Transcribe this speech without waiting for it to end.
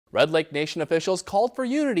Red Lake Nation officials called for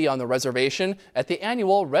unity on the reservation at the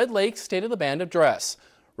annual Red Lake State of the Band address.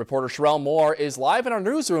 Reporter Sherelle Moore is live in our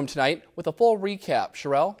newsroom tonight with a full recap.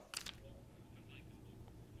 Sherelle?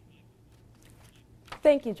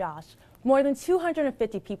 Thank you, Josh. More than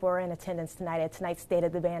 250 people are in attendance tonight at tonight's State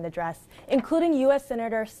of the Band address, including U.S.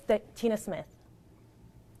 Senator Tina Smith.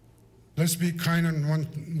 Let's be kind on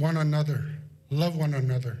one another, love one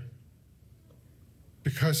another,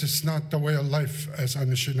 because it's not the way of life as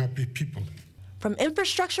Anishinaabe people. From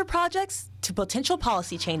infrastructure projects to potential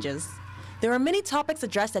policy changes, there are many topics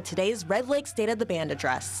addressed at today's Red Lake State of the Band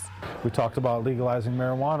address. We talked about legalizing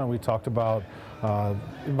marijuana. We talked about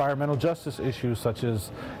environmental justice issues such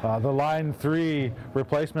as the Line 3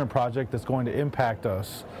 replacement project that's going to impact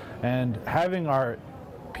us, and having our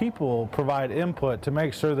people provide input to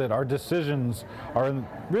make sure that our decisions are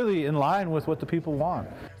really in line with what the people want.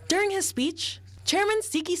 During his speech, Chairman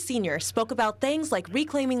Siki Sr. spoke about things like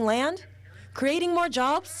reclaiming land, creating more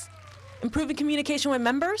jobs, improving communication with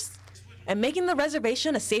members, and making the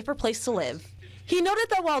reservation a safer place to live. He noted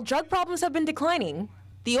that while drug problems have been declining,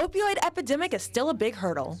 the opioid epidemic is still a big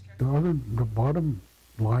hurdle. The bottom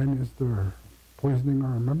line is they're poisoning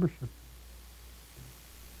our membership.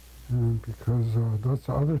 And because that's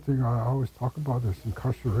the other thing I always talk about is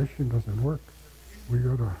incarceration doesn't work. We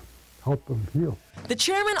gotta help them heal. The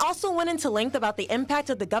chairman also went into length about the impact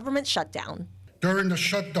of the government shutdown. During the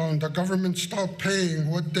shutdown, the government stopped paying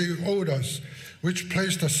what they owed us, which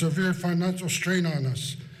placed a severe financial strain on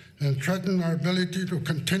us and threatened our ability to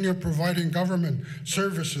continue providing government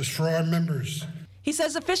services for our members. He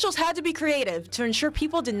says officials had to be creative to ensure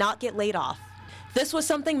people did not get laid off. This was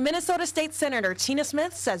something Minnesota State Senator Tina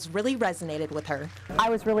Smith says really resonated with her. I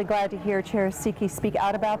was really glad to hear Chair Siki speak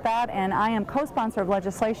out about that, and I am co-sponsor of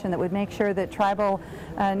legislation that would make sure that tribal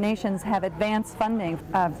nations have advanced funding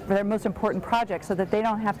for their most important projects so that they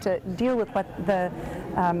don't have to deal with what the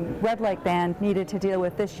Red Lake Band needed to deal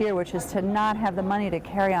with this year, which is to not have the money to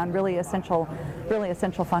carry on really essential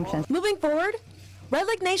functions. Moving forward, Red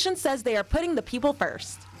Lake Nation says they are putting the people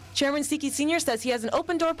first. Chairman Siki Sr. says he has an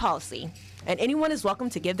open door policy, and anyone is welcome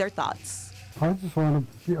to give their thoughts. I just want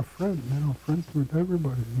to be a friend, friends with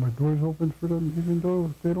everybody. My door's open for them, even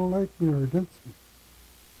though they don't like me or against me.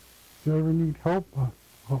 If they ever need help, I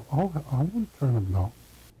won't turn them down.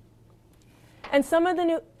 And some of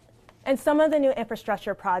the new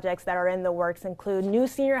infrastructure projects that are in the works include new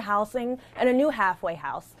senior housing and a new halfway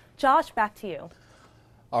house. Josh, back to you.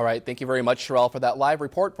 All right, thank you very much, Sherelle, for that live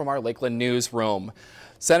report from our Lakeland newsroom.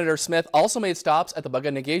 Senator Smith also made stops at the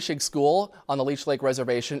Buganagashig School on the Leech Lake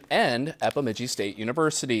Reservation and at Bemidji State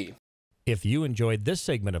University. If you enjoyed this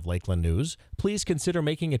segment of Lakeland News, please consider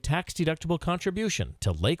making a tax-deductible contribution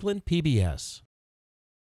to Lakeland PBS.